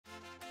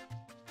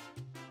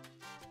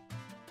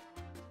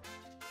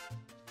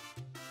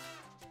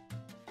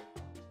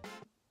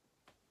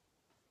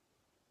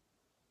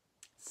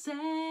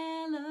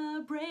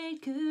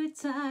Celebrate good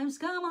times,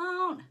 come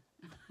on!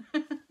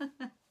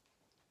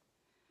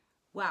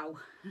 Wow.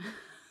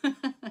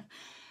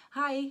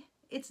 Hi,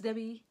 it's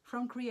Debbie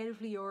from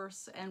Creatively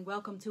Yours and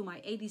welcome to my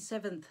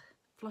 87th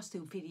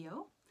Flosstube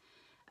video.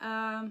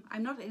 I'm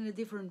not in a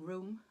different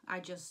room, I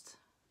just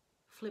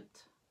flipped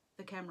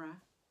the camera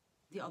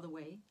the other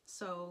way.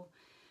 So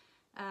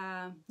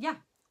yeah,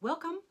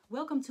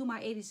 welcome to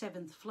my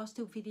 87th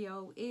Flosstube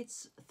video.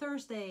 It's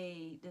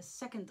Thursday the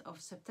 2nd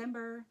of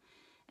September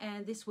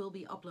and this will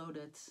be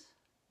uploaded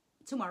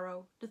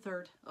tomorrow the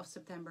 3rd of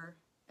September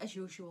as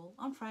usual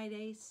on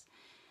Fridays.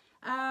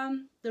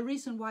 The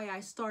reason why I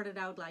started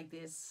out like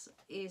this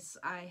is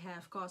I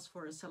have cause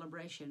for a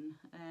celebration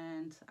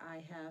and I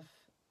have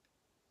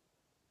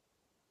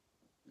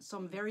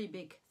some very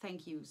big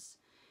thank yous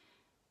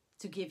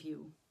to give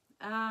you.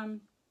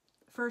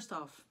 First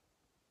off,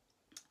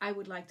 I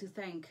would like to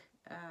thank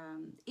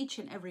each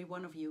and every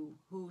one of you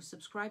who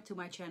subscribe to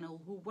my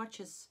channel, who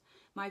watches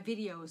my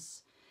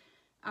videos.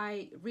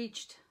 I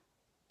reached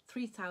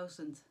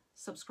 3,000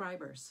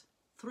 subscribers.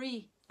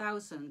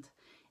 3,000.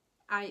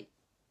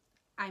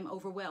 I'm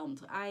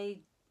overwhelmed. I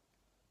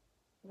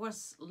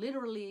was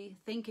literally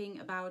thinking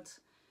about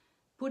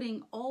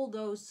putting all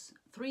those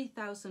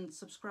 3,000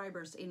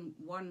 subscribers in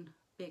one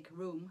big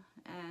room,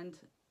 and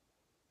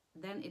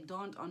then it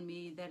dawned on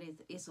me that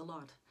it is a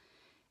lot.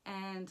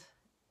 And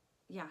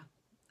yeah,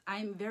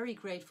 I'm very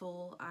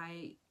grateful.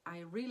 I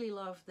really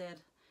love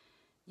that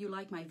you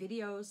like my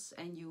videos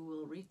and you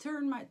will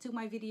return to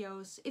my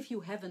videos. If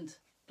you haven't,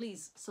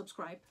 please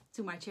subscribe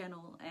to my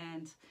channel,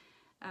 and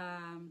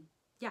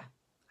yeah,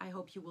 I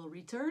hope you will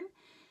return.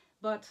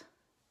 But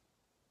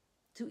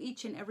to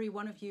each and every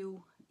one of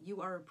you,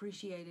 you are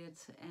appreciated,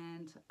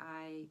 and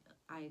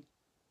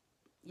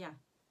yeah,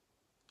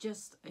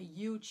 just a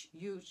huge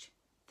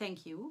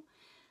thank you.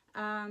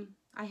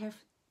 I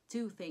have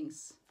two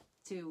things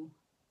to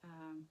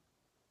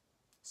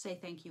say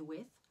thank you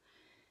with.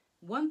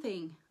 One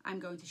thing I'm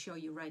going to show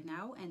you right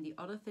now, and the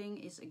other thing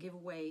is a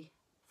giveaway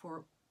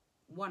for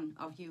one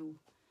of you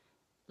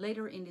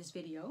later in this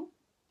video.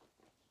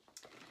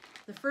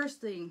 The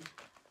first thing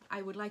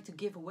I would like to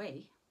give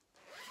away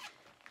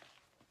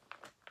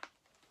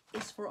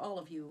is for all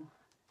of you.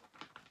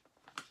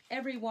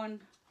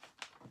 Everyone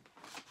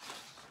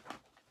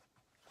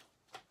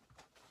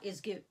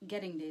is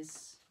getting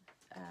this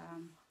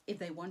if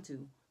they want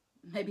to.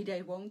 Maybe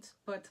they won't,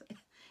 but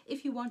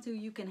if you want to,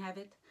 you can have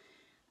it.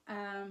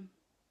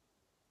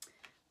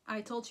 I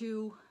told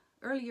you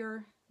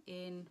earlier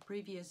in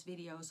previous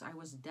videos I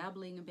was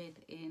dabbling a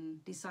bit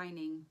in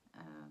designing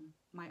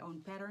my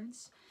own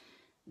patterns.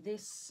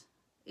 This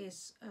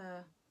is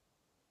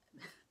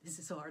this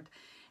is hard.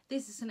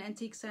 This is an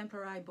antique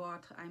sampler I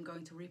bought. I'm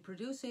going to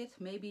reproduce it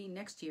maybe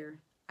next year.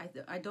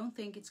 I don't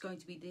think it's going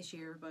to be this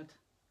year, but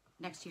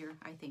next year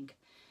I think.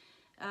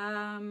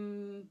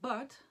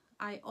 But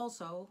I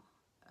also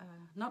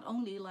not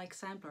only like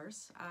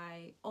samplers,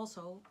 I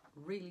also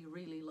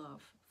really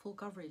love full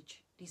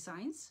coverage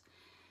designs.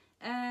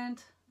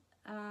 And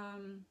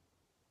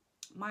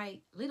my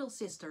little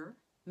sister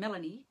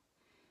Mellanie,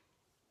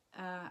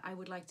 I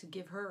would like to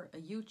give her a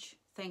huge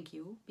thank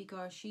you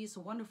because she is a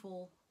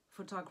wonderful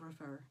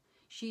photographer.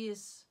 She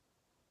is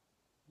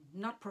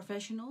not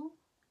professional,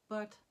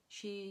 but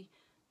she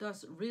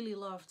does really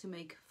love to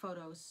make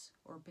photos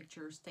or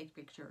pictures, take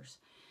pictures,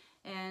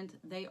 and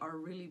they are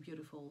really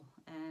beautiful.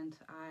 And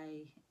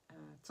I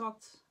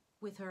talked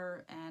with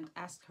her and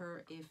asked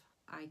her if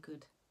I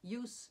could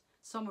use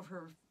some of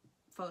her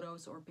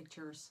photos or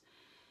pictures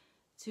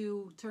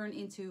to turn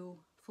into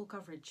full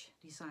coverage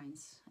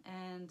designs,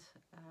 and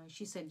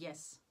she said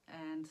yes.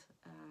 And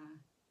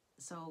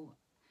so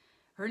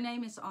her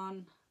name is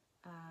on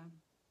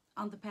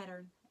the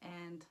pattern,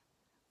 and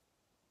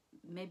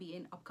maybe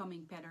in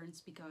upcoming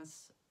patterns,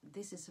 because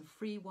this is a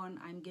free one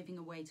I'm giving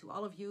away to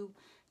all of you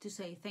to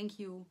say thank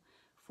you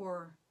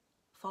for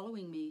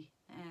following me.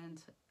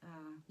 And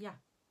yeah,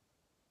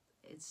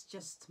 it's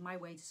just my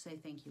way to say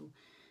thank you.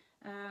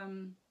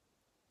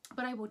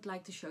 But I would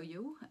like to show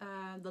you.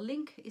 The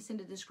link is in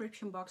the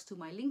description box to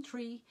my link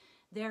tree.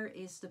 There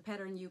is the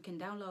pattern you can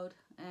download,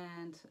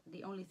 and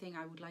the only thing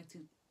I would like to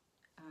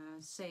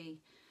say,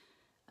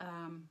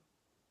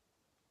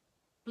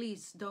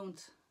 please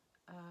don't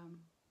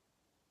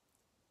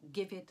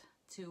give it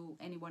to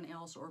anyone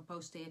else or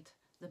post it,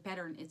 the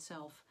pattern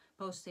itself,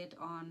 post it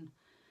on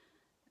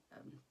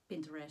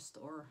Pinterest,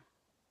 or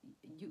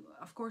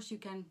of course you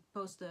can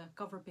post the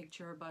cover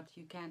picture, but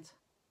you can't,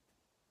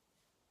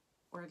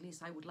 or at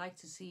least I would like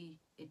to see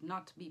it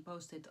not be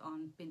posted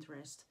on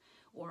Pinterest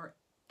or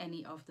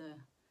any of the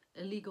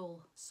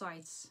illegal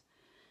sites.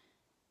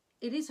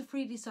 It is a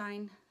free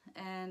design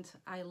and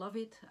I love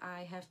it.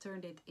 I have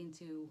turned it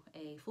into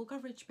a full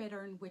coverage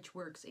pattern which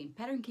works in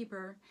Pattern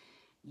Keeper.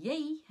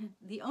 Yay!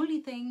 The only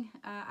thing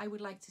I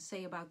would like to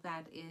say about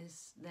that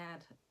is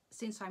that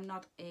since I'm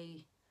not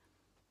a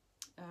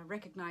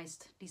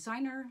recognized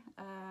designer,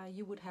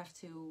 you would have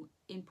to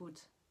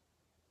input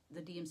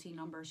the DMC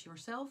numbers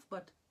yourself,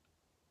 but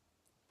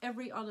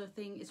every other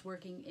thing is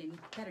working in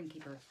Pattern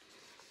Keeper.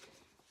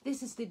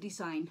 This is the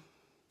design.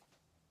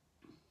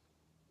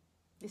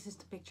 This is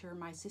the picture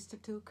my sister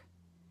took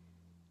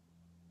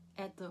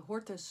at the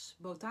Hortus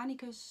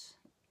Botanicus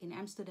in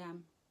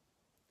Amsterdam.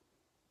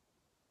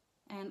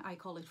 And I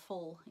call it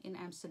Fall in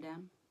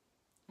Amsterdam.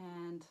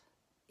 And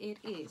it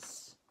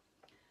is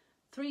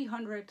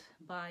 300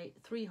 by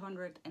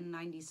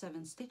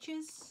 397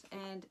 stitches,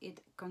 and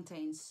it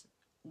contains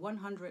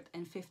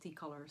 150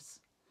 colors.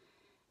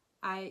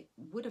 I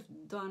would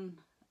have done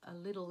a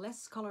little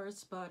less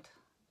colors, but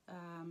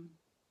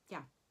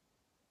yeah,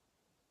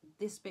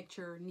 this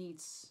picture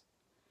needs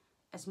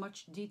as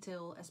much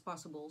detail as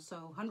possible,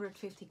 so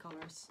 150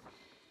 colors.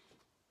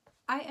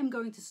 I am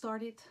going to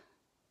start it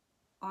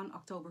on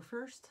October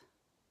 1st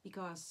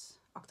because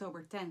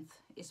October 10th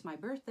is my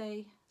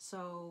birthday,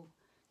 so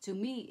to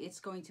me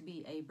it's going to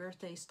be a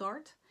birthday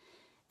start.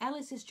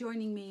 Alice is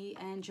joining me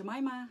and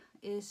Jemima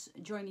is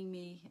joining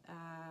me,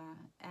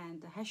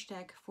 and the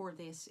hashtag for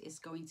this is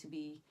going to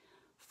be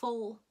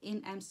Fall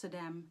in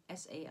Amsterdam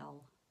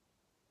SAL.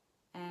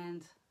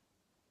 And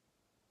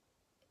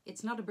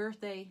it's not a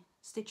birthday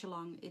stitch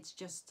along, it's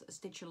just a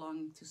stitch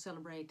along to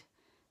celebrate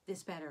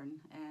this pattern,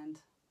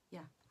 and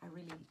yeah, I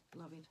really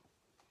love it.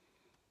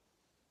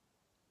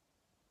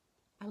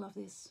 I love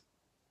this.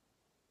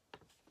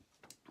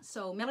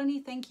 So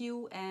Mellanie, thank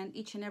you, and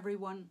each and every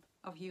one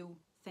of you,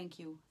 thank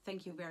you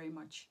very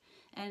much.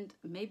 And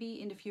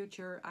maybe in the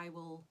future I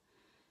will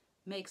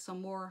make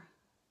some more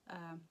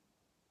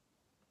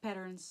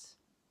patterns,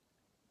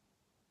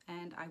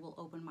 and I will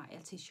open my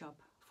Etsy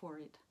shop for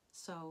it.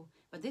 So,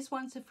 but this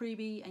one's a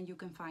freebie and you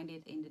can find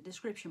it in the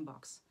description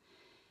box.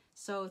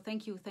 So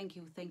thank you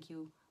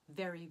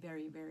very,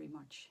 very, very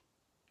much.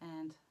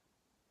 And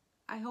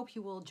I hope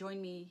you will join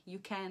me. You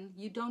can,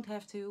 you don't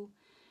have to.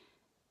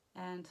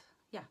 And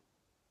yeah,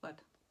 but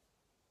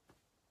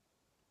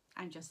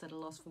I'm just at a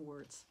loss for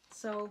words.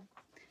 So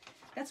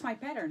that's my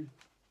pattern.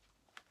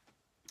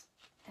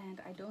 And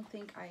I don't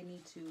think I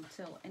need to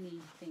tell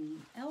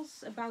anything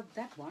else about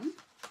that one.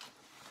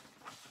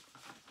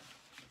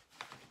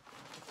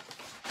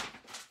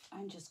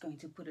 I'm just going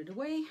to put it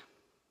away,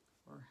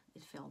 or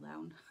it fell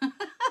down.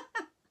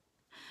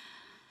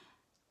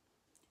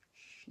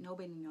 Shh,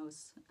 nobody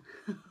knows.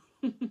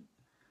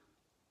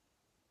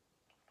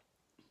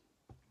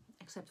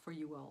 Except for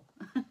you all.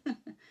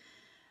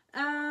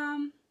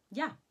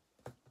 Yeah,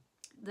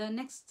 the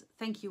next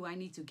thank you I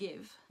need to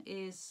give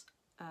is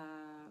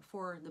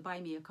for the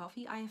Buy Me a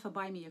Coffee. I have a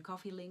Buy Me a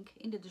Coffee link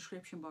in the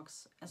description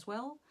box as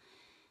well.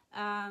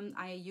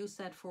 I use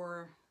that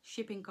for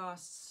shipping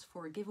costs,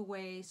 for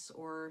giveaways,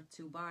 or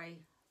to buy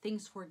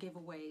things for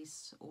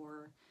giveaways,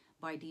 or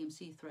buy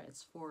DMC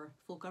threads for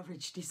full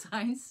coverage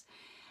designs.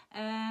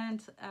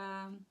 And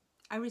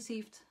I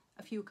received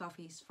a few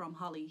coffees from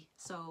Holly.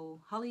 So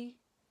Holly,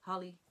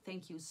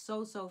 thank you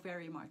so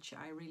very much.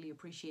 I really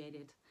appreciate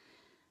it.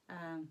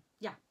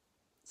 Yeah,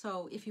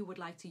 so if you would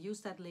like to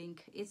use that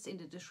link, it's in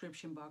the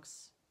description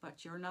box,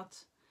 but you're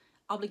not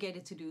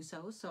obligated to do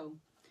so. So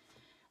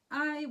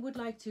I would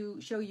like to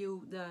show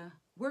you the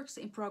works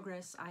in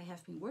progress I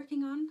have been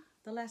working on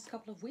the last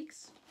couple of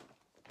weeks.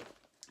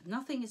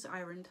 Nothing is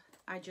ironed.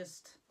 I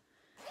just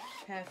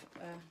have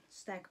a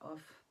stack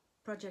of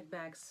project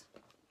bags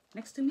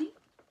next to me.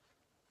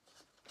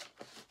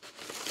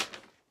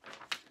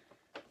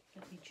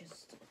 Let me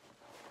just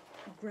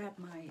grab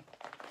my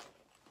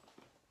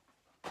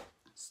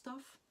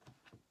stuff.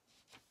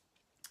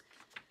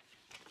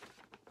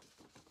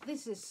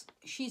 This is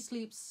She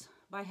Sleeps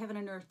by Heaven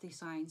and Earth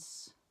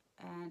Designs,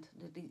 and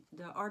the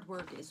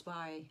artwork is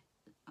by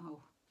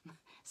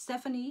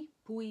Stephanie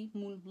Pui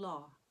Moon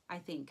Law, I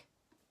think.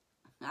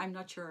 I'm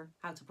not sure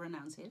how to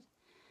pronounce it.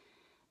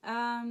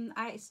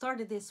 I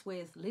started this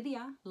with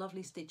Lydia,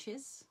 Lovely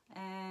Stitches,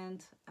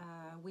 and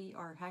we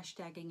are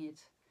hashtagging it,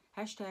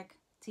 hashtag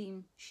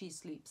Team She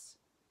Sleeps.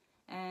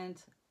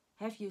 And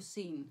have you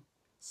seen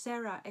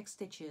Sarah X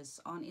Stitches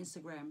on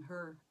Instagram,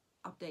 her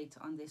update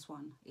on this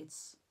one?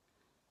 It's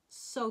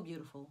so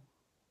beautiful.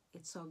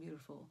 It's so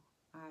beautiful.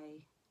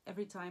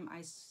 Every time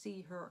I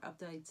see her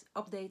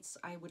updates,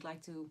 I would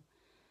like to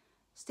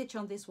stitch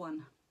on this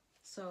one.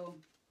 So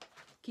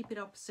keep it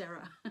up,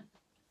 Sarah.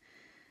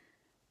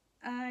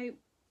 I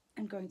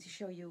am going to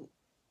show you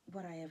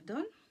what I have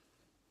done.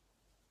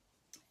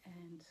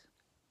 And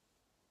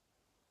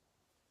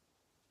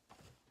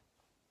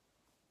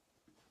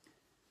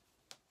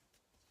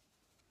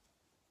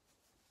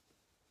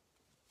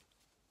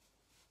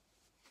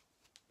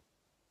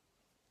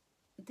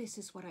this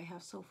is what I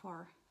have so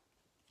far.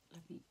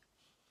 Let me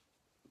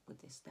put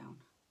this down.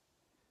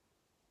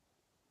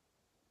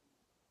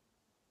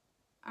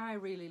 I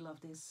really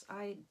love this.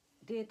 I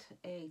did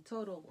a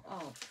total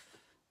of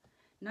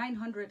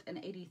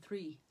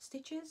 983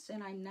 stitches,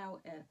 and I'm now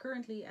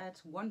currently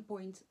at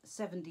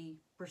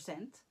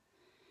 1.70%.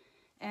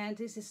 And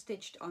this is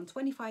stitched on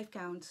 25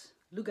 count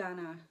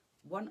Lugana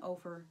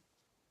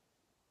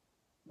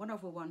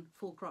 1/1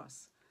 full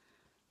cross,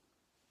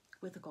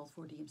 with the call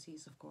for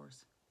DMCs, of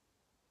course.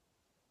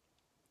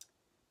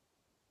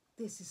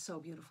 This is so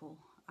beautiful.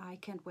 I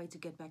can't wait to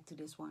get back to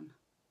this one.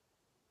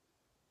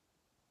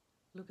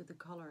 Look at the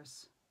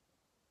colors.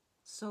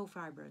 So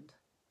vibrant.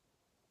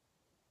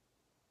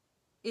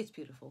 It's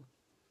beautiful.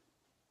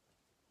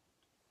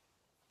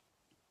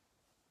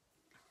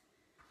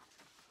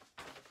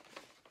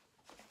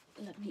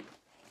 Let me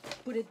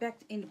put it back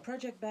in the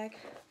project bag.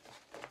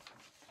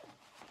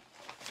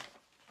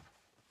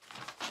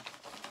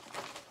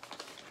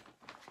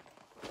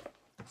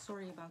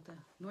 Sorry about the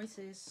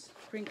noises,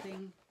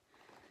 crinkling.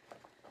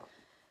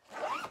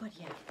 But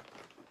yeah.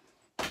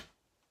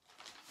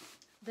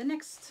 The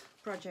next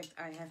project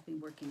I have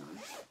been working on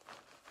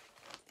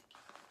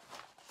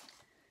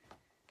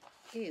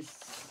is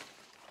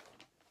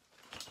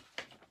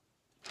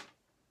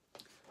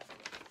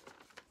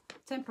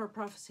Templar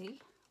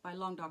Prophecy by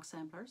Long Dog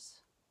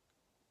Samplers.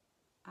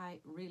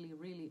 I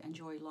really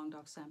enjoy Long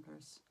Dog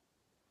Samplers.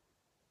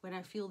 When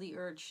I feel the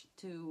urge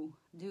to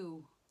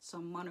do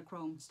some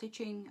monochrome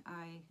stitching,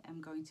 I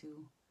am going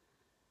to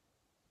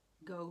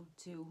go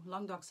to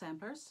Long Dog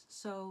Samplers.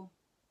 So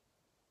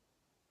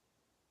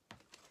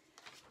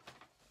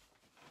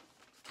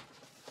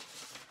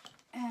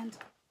and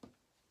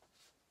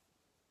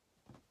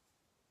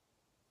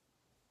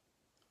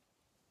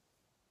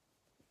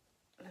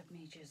let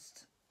me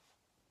just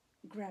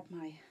grab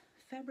my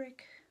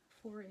fabric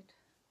for it.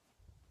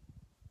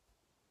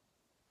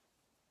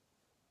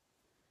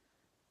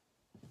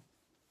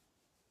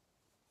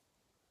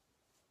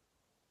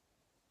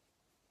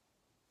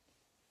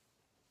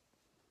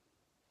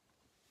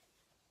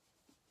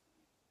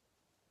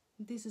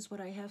 This is what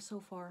I have so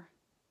far.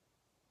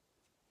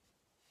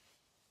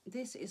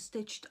 This is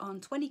stitched on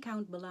 20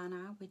 count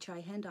Mellanie, which I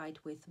hand-dyed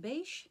with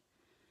beige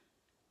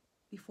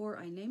before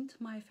I named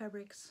my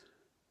fabrics.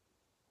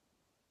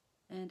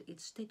 And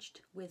it's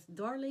stitched with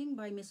Darling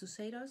by Miss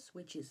Ucedas,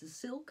 which is a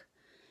silk,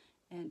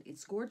 and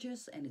it's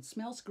gorgeous and it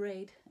smells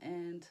great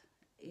and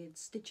it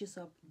stitches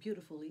up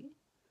beautifully.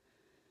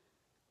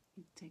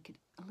 Take it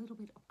a little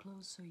bit up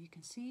close so you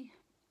can see.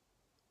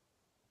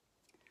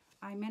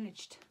 I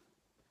managed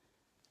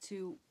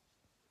to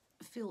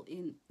fill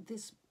in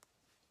this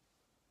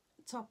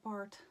top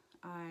part.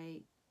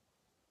 I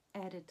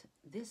added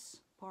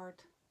this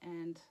part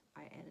and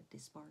I added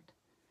this part.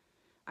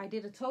 I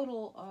did a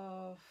total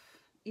of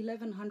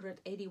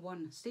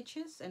 1181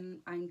 stitches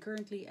and I'm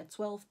currently at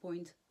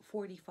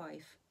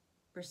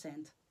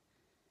 12.45%.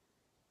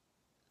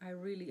 I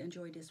really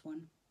enjoy this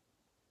one.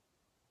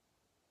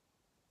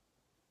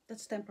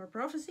 That's Templar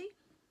Prophecy.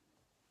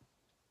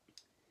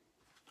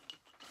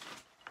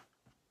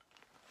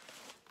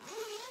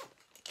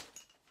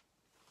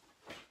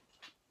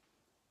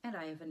 And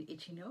I have an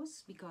itchy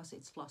nose because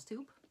it's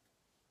Flosstube.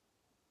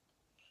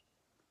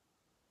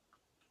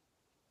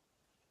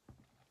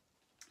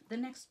 The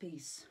next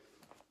piece.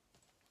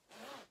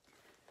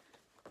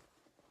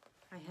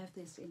 I have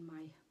this in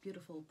my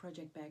beautiful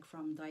project bag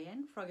from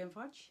Diane, Frog and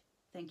Fudge.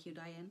 Thank you,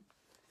 Diane.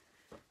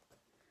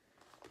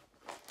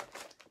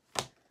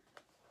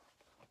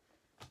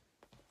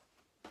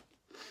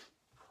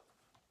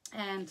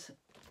 And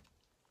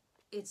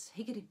it's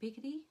Hickety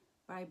Pickety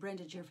by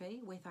Brenda Gervais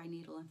with eye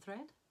needle and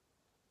thread.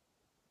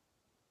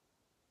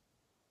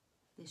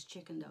 This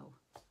chicken dough.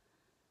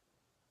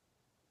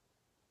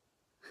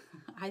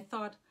 I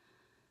thought,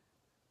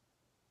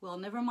 well,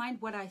 never mind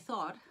what I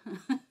thought.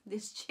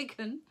 This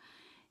chicken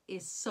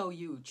is so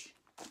huge.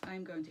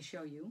 I'm going to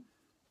show you.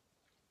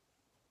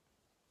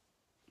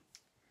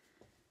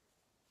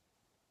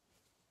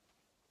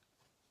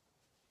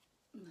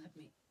 Let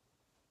me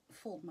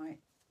fold my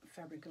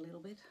fabric a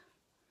little bit.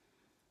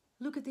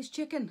 Look at this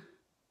chicken.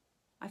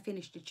 I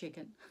finished the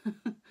chicken.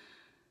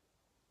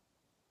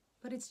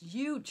 But it's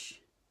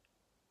huge.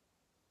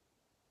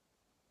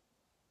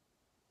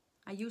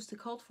 I used the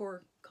called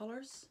for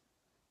colors,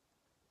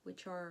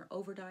 which are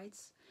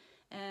overdyes,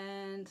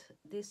 and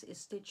this is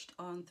stitched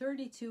on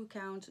 32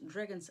 count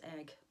Dragon's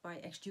Egg by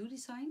XU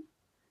Design,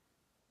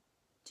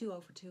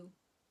 2/2.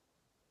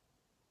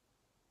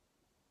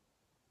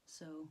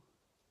 So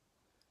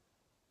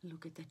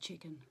look at that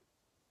chicken.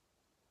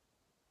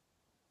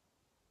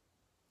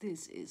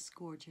 This is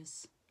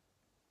gorgeous.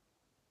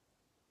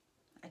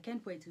 I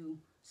can't wait to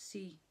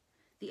see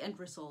the end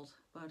result,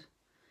 but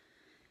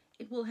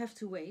it will have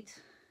to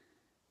wait.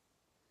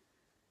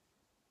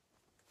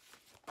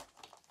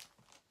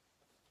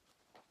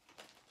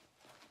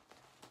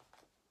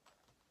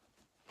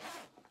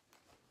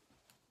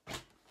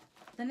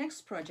 The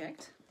next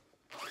project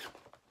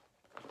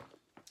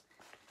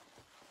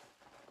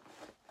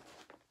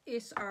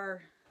is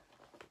our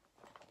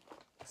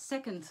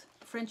second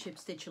friendship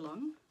stitch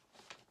along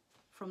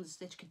from the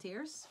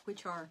Stitchketeers,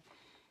 which are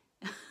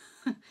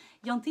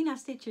Jantina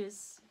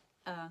Stitches,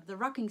 the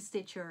Rocking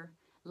Stitcher,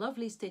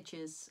 Lovely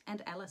Stitches,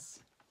 and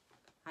Alice.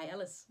 Hi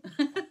Alice.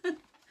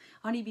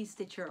 Honeybee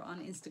Stitcher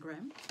on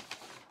Instagram.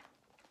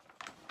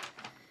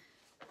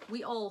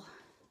 We all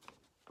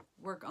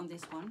work on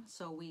this one,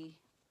 so we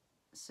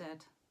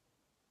said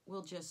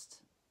we'll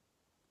just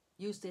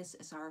use this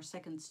as our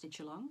second stitch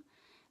along.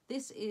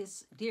 This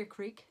is Deer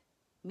Creek,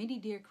 Mini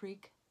Deer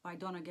Creek by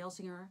Donna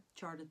Gelsinger,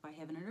 charted by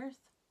Heaven and Earth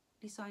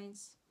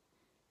Designs.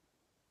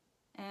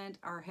 And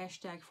our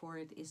hashtag for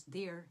it is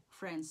Dear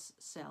Friends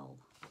Cell.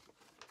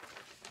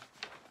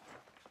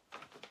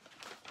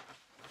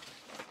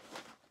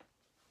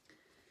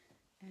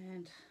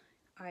 And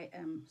I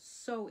am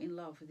so in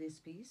love with this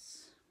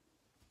piece.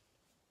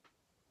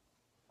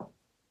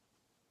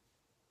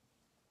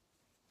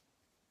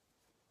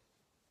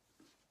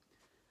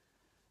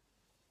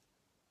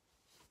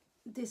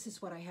 This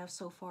is what I have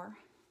so far.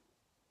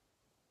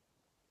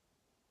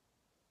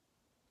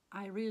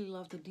 I really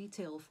love the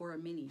detail for a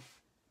mini.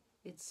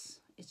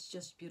 It's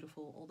just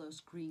beautiful, all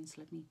those greens.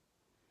 Let me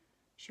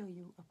show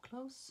you up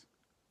close.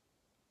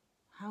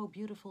 How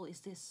beautiful is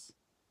this?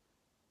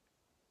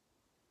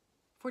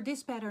 For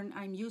this pattern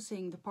I'm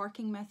using the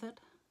parking method,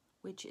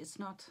 which is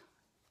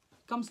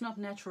comes not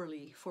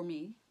naturally for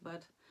me,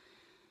 but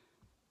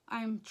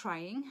I'm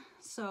trying,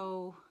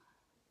 so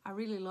I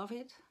really love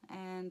it.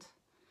 And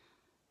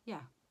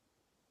yeah,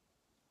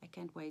 I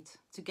can't wait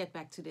to get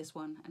back to this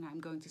one, and I'm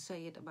going to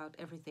say it about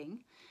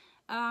everything.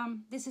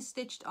 This is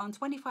stitched on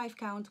 25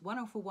 count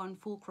 1/1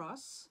 full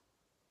cross.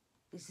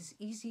 This is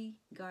easy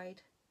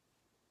guide,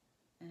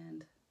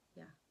 and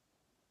yeah,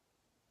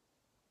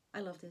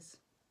 I love this.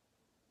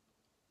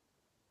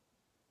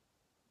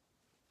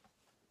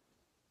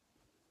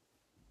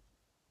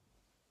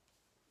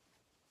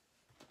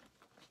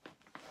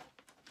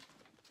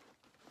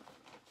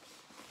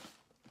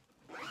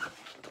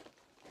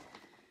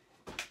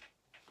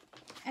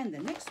 And the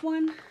next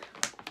one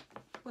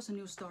was a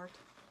new start.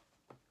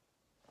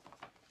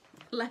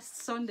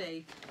 Last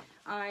Sunday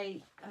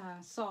I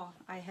saw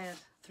I had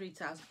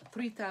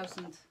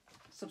 3,000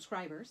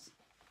 subscribers,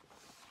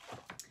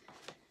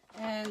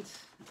 and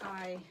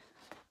I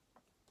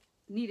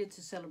needed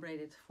to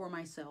celebrate it for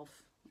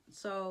myself.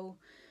 So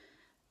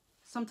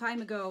some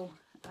time ago,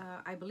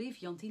 I believe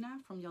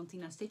Jantina from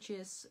Jantina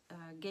Stitches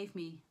gave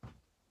me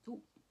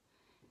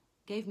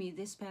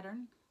this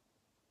pattern,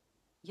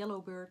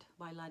 Yellow Bird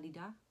by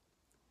Ladida.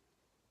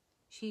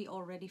 She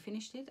already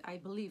finished it. I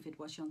believe it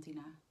was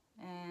Jantina.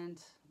 And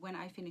when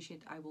I finish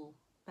it, I will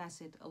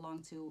pass it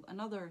along to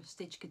another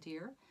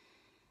Stitchketeer.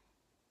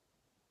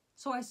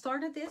 So I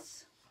started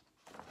this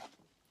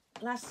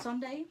last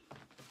Sunday.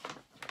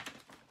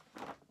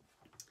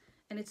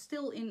 And it's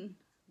still in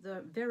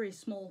the very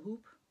small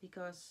hoop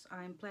because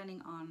I'm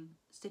planning on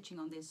stitching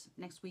on this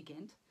next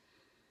weekend.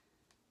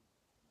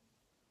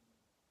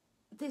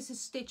 This is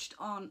stitched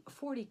on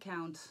 40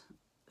 count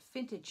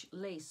vintage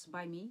lace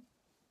by me,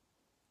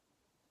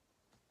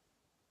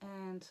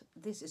 and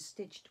this is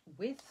stitched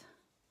with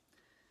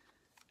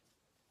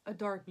a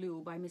dark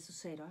blue by Miss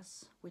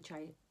Ucedas, which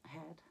I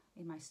had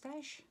in my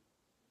stash.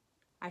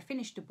 I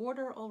finished the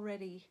border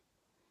already,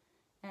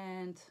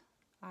 and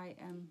I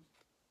am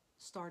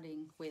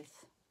starting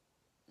with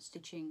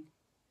stitching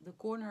the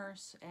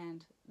corners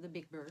and the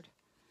big bird,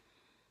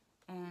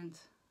 and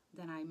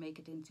then I make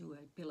it into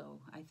a pillow,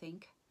 I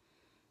think.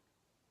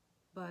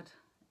 But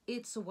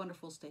it's a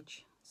wonderful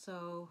stitch,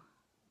 so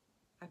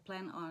I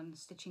plan on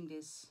stitching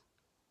this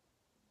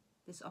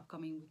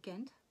upcoming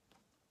weekend.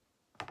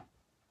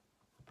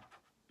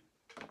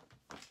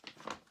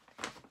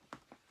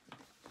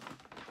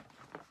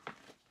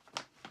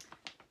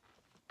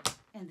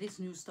 And this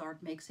new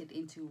start makes it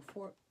into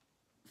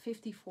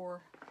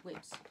 54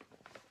 whips,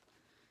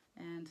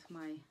 and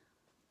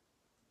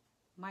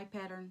my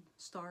pattern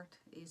start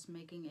is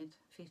making it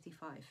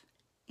 55.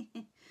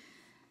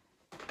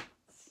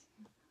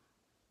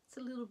 It's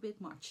a little bit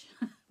much,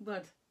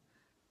 but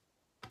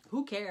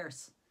who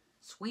cares?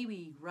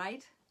 Sweetie,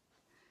 right?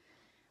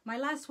 My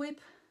last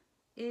whip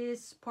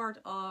is part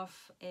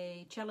of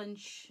a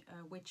challenge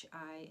which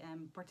I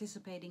am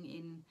participating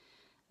in.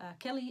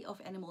 Kelly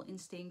of Animal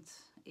Instinct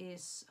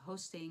is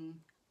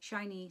hosting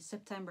Shiny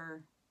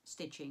September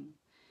stitching,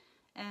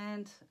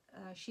 and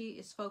she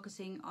is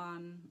focusing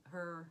on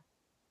her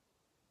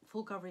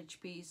full coverage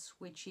piece,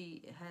 which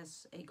she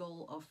has a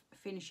goal of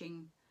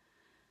finishing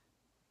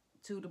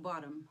to the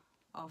bottom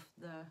of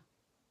the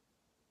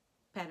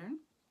pattern.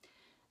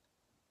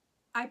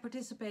 I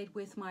participate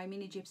with my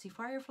Mini Gypsy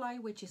Firefly,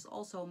 which is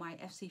also my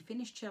FC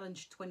Finish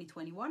Challenge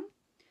 2021.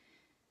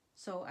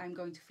 So I'm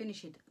going to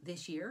finish it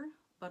this year,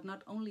 but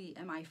not only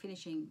am I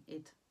finishing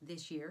it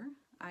this year,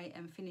 I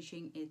am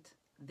finishing it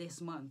this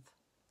month.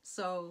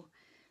 So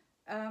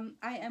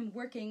I am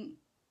working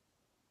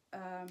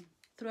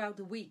throughout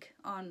the week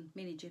on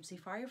Mini Gypsy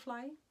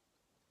Firefly,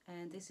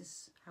 and this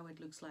is how it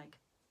looks like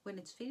when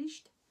it's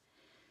finished.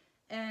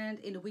 And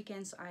in the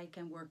weekends I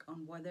can work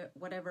on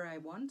whatever I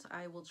want.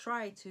 I will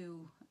try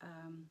to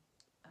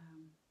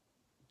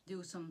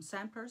do some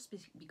samplers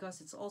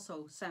because it's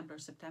also Sampler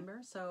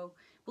September, so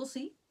we'll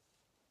see.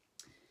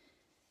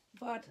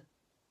 But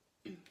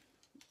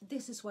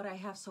this is what I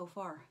have so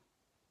far.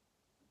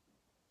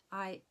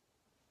 I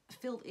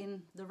filled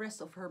in the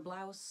rest of her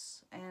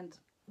blouse and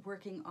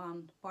working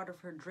on part of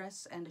her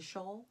dress and a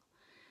shawl.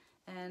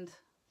 And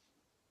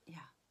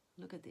yeah,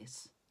 look at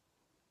this.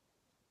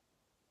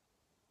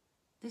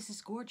 This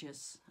is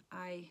gorgeous.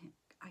 I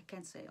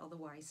can't say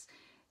otherwise.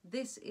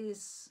 This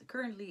is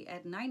currently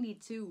at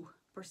 92%.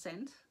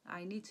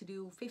 I need to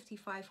do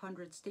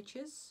 5,500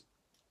 stitches,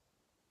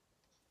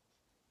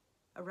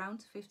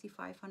 around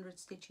 5,500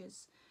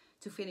 stitches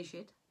to finish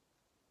it,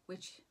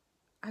 which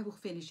I will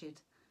finish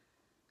it,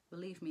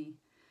 believe me.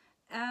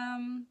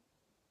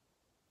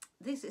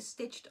 This is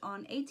stitched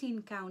on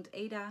 18 count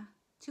Aida,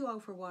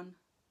 2/1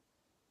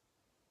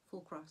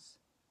 full cross.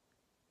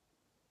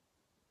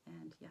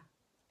 And yeah,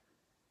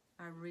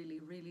 I really,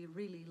 really,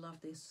 really love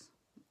this.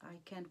 I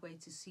can't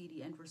wait to see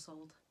the end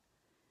result.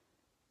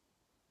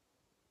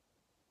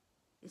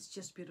 It's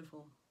just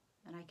beautiful,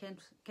 and I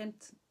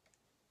can't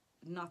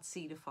not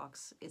see the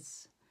fox.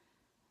 It's,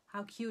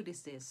 how cute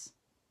is this?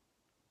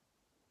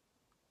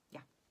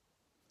 Yeah,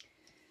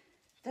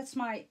 that's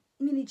my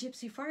mini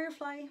gypsy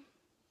firefly,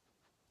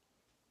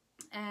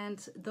 and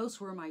those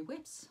were my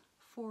whips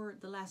for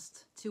the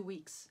last 2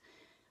 weeks.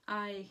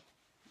 I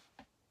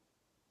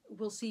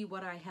will see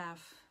what I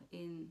have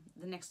in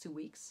the next 2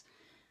 weeks.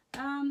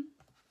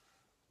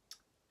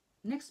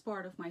 Next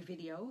part of my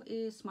video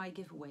is my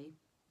giveaway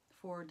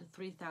for the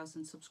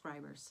 3,000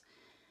 subscribers.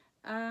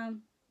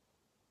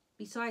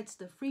 Besides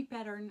the free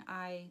pattern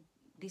I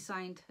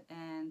designed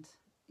and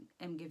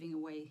am giving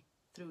away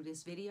through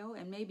this video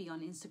and maybe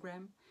on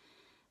Instagram,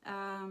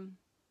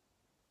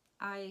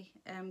 I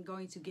am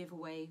going to give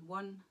away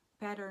one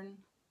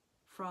pattern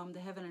from the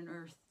Heaven and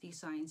Earth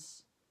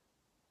Designs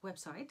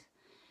website.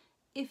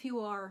 If you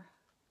are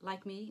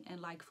like me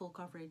and like full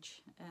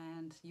coverage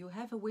and you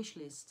have a wish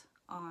list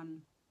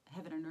on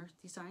Heaven and Earth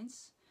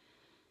Designs,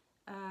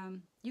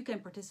 you can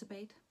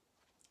participate.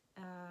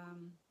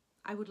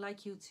 I would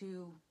like you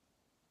to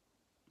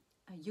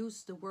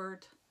use the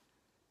word,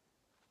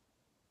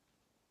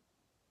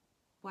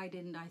 why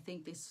didn't I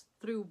think this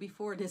through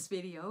before this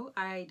video?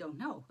 I don't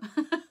know.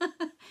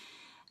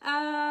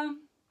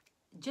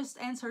 Just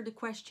answer the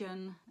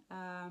question,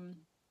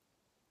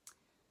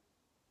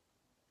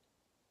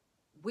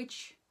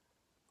 which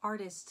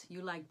artist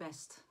you like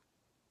best.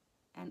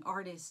 And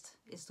artist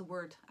is the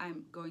word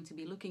I'm going to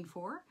be looking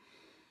for.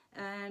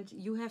 And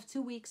you have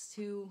 2 weeks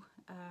to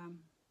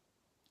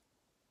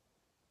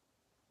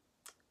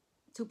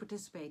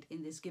participate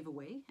in this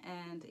giveaway.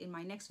 And in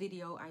my next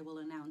video I will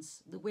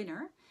announce the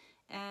winner.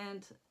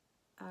 And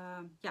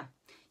yeah,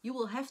 you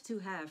will have to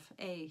have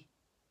a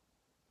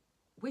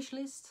wish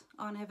list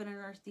on Heaven and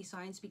Earth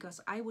Designs,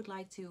 because I would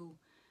like to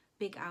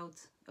pick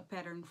out a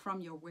pattern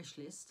from your wish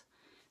list.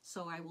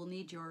 So I will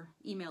need your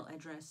email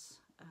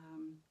address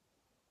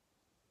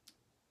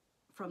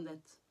from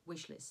that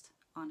wish list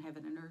on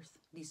Heaven and Earth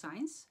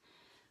Designs.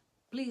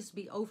 Please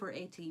be over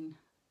 18.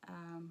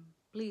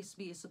 Please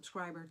be a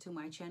subscriber to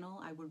my channel.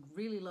 I would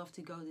really love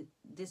to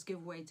this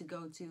giveaway to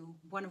go to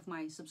one of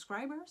my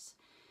subscribers.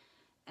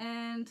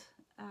 And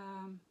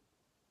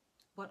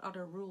what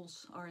other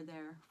rules are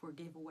there for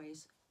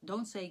giveaways?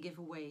 Don't say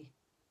giveaway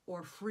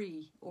or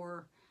free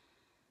or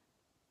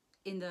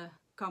in the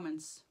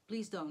comments.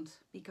 Please don't,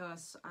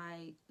 because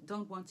I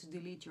don't want to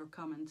delete your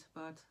comment,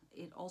 but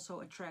it also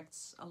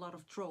attracts a lot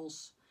of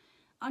trolls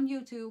on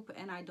YouTube,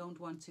 and I don't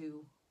want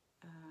to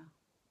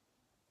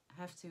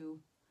have to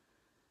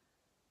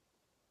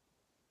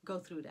go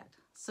through that.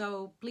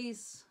 So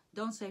please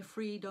don't say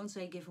free, don't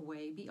say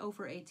giveaway, be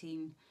over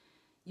 18,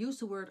 use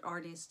the word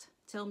artist,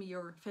 tell me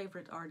your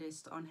favorite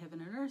artist on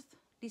Heaven and Earth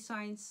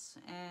Designs,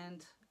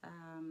 and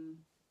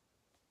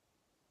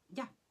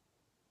yeah,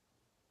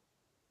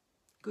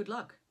 good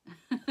luck.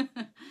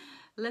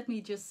 Let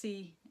me just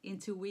see in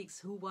 2 weeks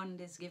who won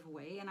this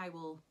giveaway, and I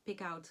will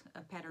pick out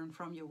a pattern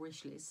from your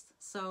wish list.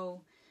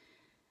 So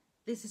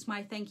this is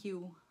my thank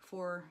you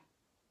for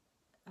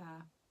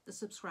the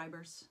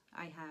subscribers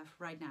I have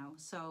right now.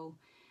 So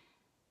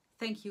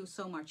thank you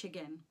so much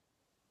again.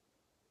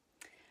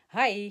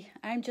 Hi,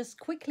 I'm just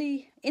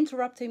quickly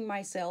interrupting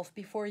myself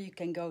before you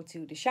can go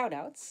to the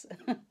shoutouts.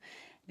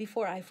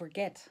 Before I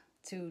forget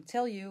to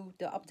tell you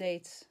the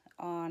update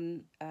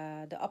on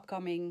the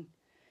upcoming,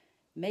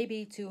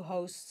 maybe to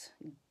host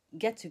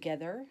get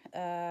together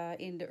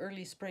in the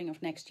early spring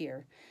of next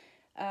year.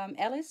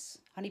 Alice,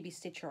 Honeybee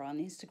Stitcher on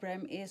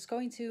Instagram, is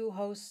going to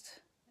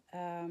host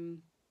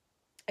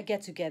a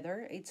get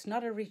together. It's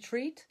not a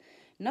retreat,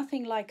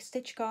 nothing like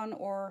StitchCon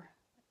or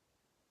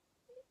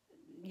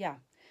yeah.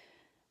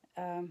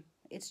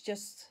 It's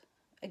just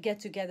a get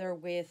together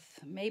with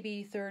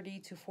maybe 30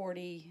 to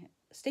 40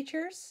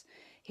 stitchers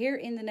here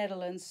in the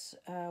Netherlands,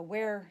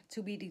 where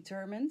to be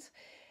determined.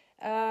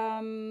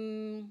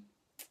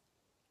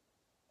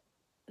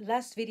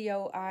 Last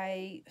video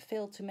I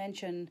failed to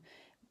mention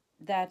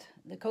that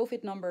the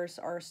COVID numbers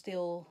are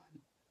still,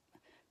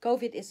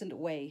 COVID isn't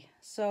away.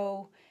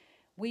 So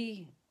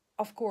we,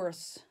 of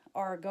course,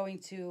 are going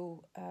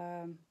to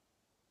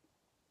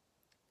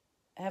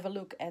have a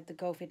look at the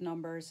COVID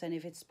numbers and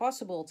if it's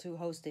possible to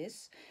host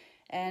this.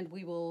 And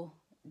we will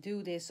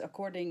do this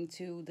according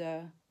to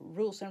the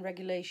rules and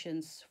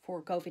regulations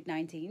for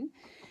COVID-19.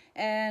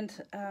 And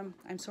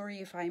I'm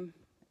sorry if I'm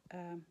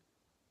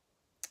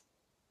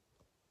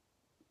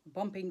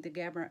bumping the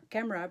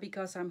camera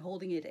because I'm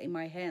holding it in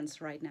my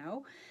hands right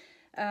now.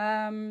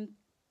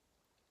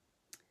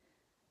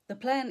 The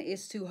plan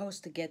is to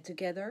host a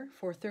get-together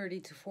for 30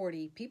 to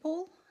 40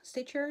 people,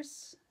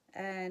 stitchers,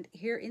 and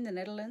here in the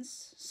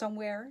Netherlands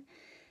somewhere.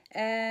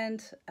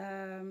 And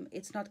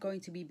it's not going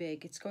to be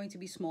big, it's going to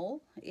be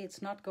small.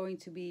 It's not going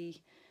to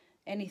be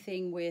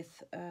anything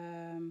with...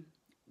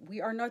 we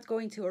are not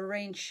going to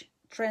arrange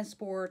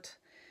transport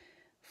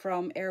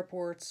from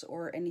airports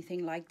or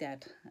anything like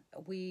that.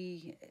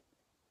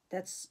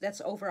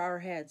 That's over our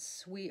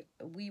heads.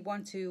 We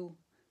want to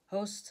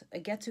host a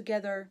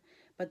get-together,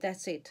 but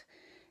that's it.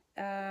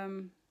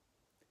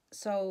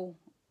 So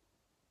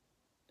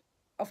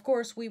of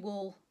course we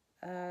will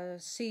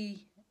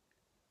see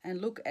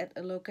and look at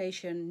a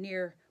location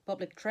near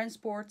public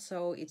transport,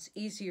 so it's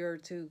easier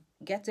to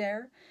get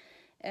there.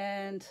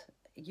 And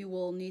you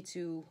will need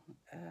to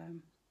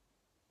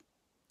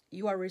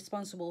you are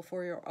responsible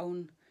for your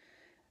own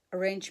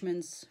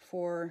arrangements,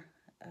 for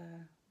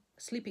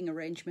sleeping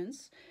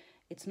arrangements.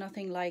 It's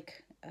nothing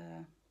like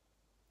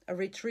a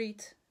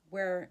retreat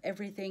where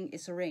everything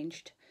is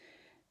arranged.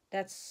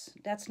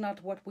 That's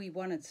not what we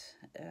wanted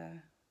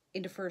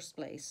in the first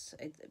place,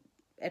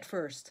 at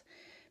first,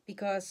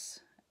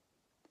 because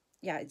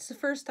yeah, it's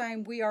the first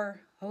time we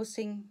are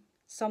hosting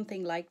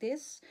something like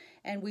this,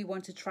 and we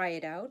want to try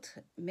it out.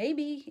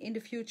 Maybe in the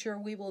future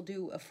we will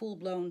do a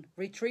full-blown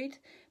retreat,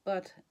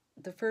 but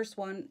the first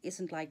one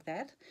isn't like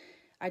that.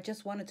 I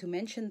just wanted to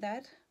mention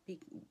that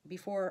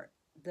before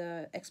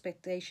the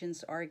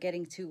expectations are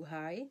getting too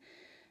high.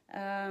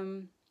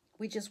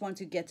 We just want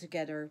to get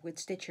together with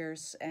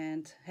stitchers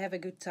and have a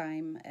good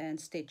time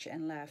and stitch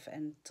and laugh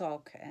and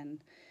talk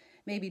and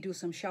maybe do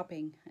some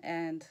shopping.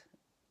 And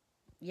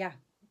yeah,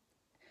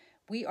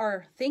 we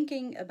are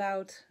thinking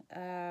about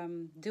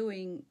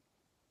doing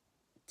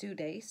 2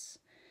 days.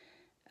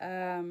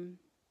 And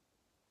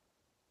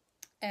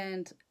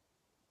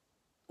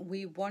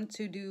we want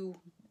to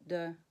do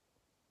the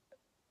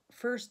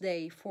first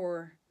day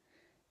for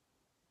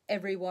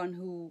everyone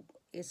who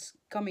is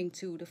coming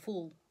to the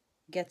full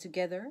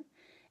get-together.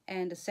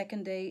 And the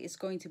second day is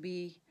going to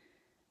be,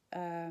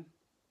 yeah,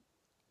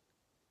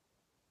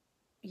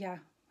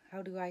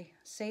 how do I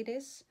say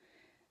this?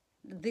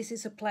 This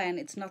is a plan,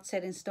 it's not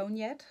set in stone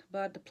yet,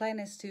 but the plan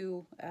is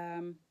to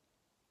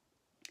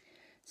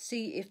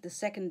see if the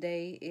second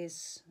day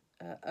is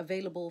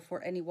available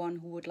for anyone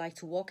who would like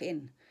to walk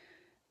in.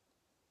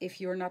 If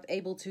you're not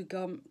able to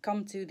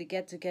come to the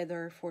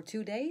get-together for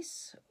 2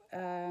 days,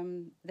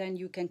 then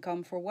you can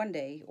come for 1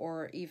 day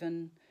or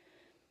even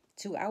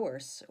 2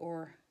 hours,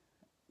 or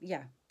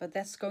yeah, but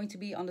that's going to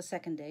be on the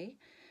second day,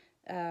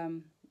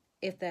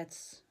 if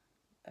that's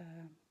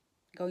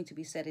going to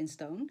be set in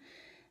stone.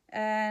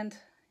 And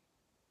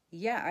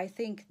yeah, I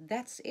think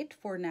that's it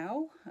for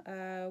now.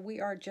 We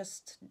are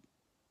just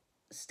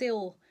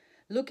still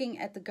looking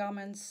at the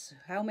comments,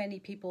 how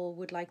many people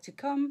would like to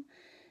come.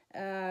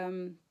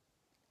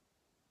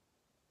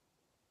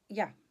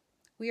 Yeah,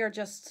 we are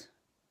just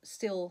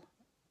still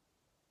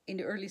in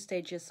the early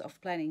stages of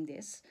planning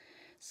this.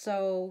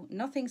 So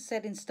nothing's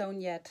set in stone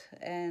yet,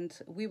 and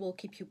we will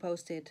keep you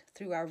posted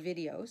through our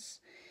videos.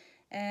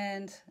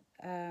 And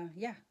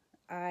yeah,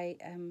 I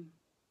am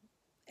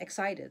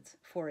excited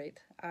for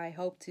it. I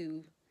hope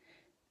to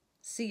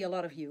see a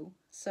lot of you.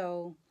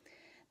 So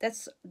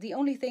that's the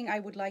only thing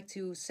I would like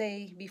to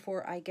say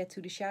before I get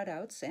to the shout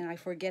outs and I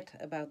forget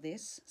about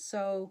this.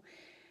 So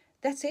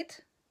that's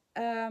it.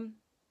 Yeah,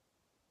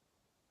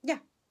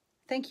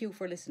 thank you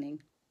for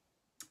listening.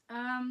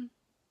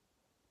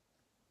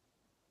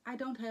 I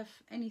don't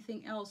have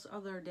anything else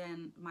other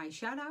than my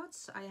shout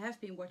outs. I have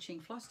been watching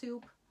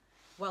Flosstube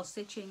while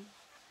stitching,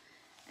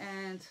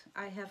 and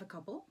I have a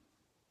couple.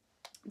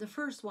 The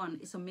first one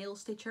is a male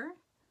stitcher,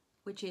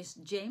 which is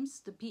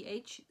James, the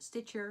PH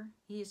stitcher.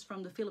 He is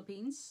from the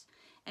Philippines,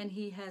 and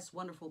he has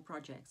wonderful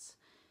projects.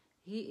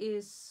 He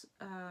is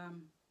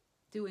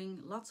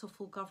doing lots of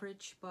full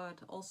coverage,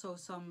 but also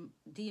some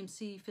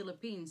DMC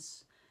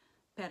Philippines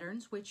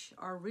patterns, which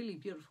are really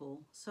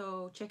beautiful.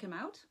 So check him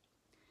out.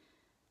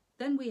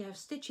 Then we have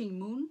Stitching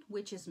Moon,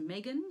 which is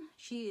Megan.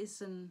 She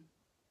is an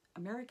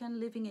American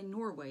living in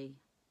Norway,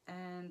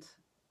 and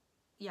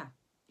yeah,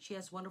 she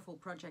has wonderful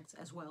projects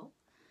as well.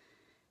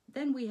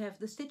 Then we have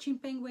the Stitching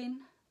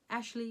Penguin,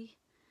 Ashley,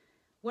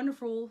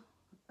 wonderful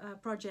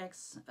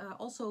projects,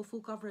 also full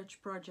coverage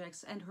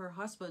projects, and her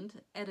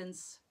husband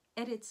edits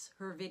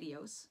her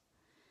videos.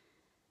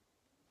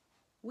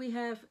 We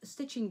have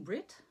Stitching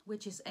Brit,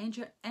 which is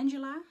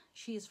Angela.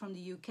 She is from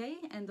the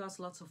UK and does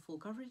lots of full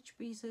coverage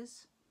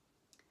pieces.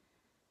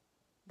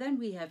 Then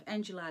we have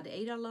Angela, the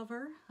Ada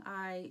lover.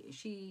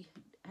 She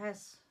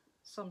has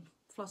some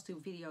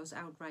Flosstube videos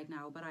out right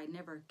now, but I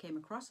never came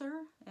across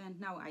her, and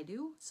now I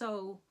do.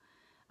 So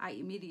I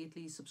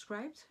immediately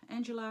subscribed.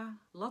 Angela,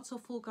 lots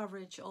of full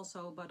coverage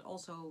also, but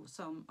also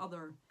some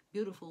other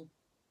beautiful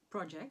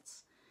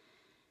projects.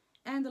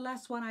 And the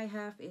last one I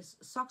have is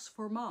Socks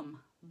for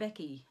Mom,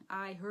 Becky.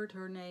 I heard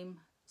her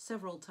name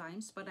several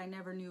times, but I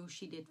never knew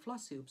she did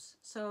Flosstubes.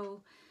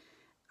 So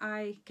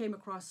I came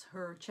across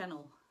her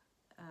channel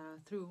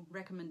through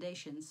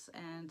recommendations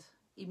and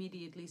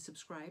immediately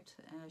subscribed.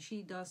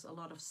 She does a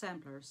lot of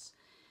samplers,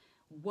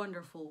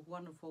 wonderful,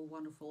 wonderful,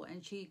 wonderful.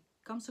 And she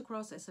comes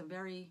across as a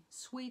very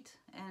sweet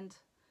and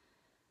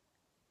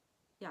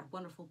yeah,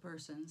 wonderful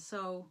person.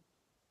 So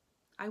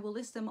I will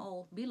list them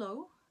all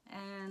below,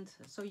 and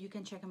so you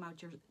can check them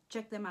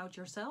out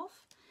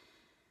yourself.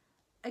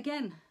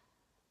 Again,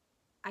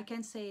 I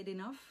can't say it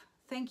enough.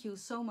 Thank you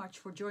so much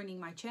for joining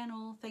my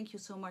channel. Thank you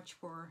so much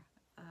for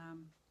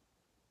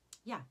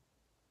yeah,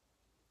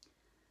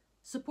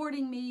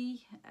 supporting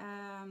me.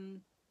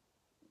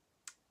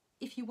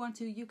 If you want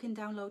to, you can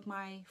download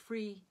my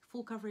free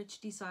full coverage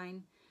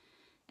design,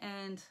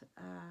 and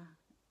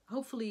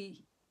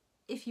hopefully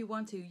if you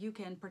want to, you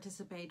can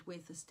participate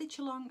with the stitch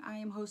along I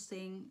am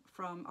hosting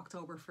from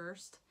October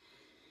 1st.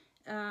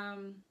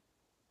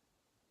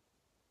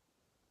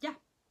 Yeah,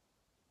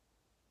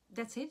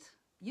 that's it.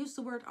 Use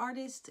the word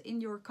artist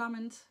in your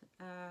comment.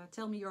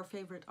 Tell me your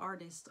favorite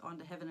artist on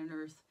the Heaven and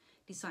Earth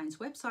Designs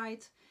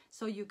website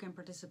so you can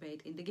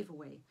participate in the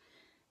giveaway.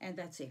 And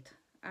that's it.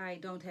 I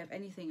don't have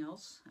anything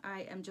else.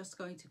 I am just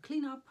going to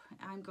clean up.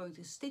 I'm going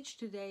to stitch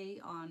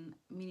today on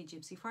Mini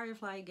Gypsy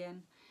Firefly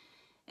again.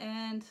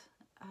 And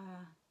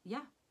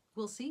yeah,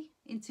 we'll see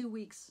in 2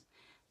 weeks.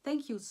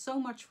 Thank you so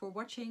much for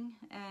watching,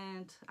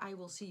 and I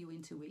will see you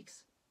in 2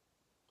 weeks.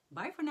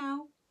 Bye for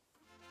now.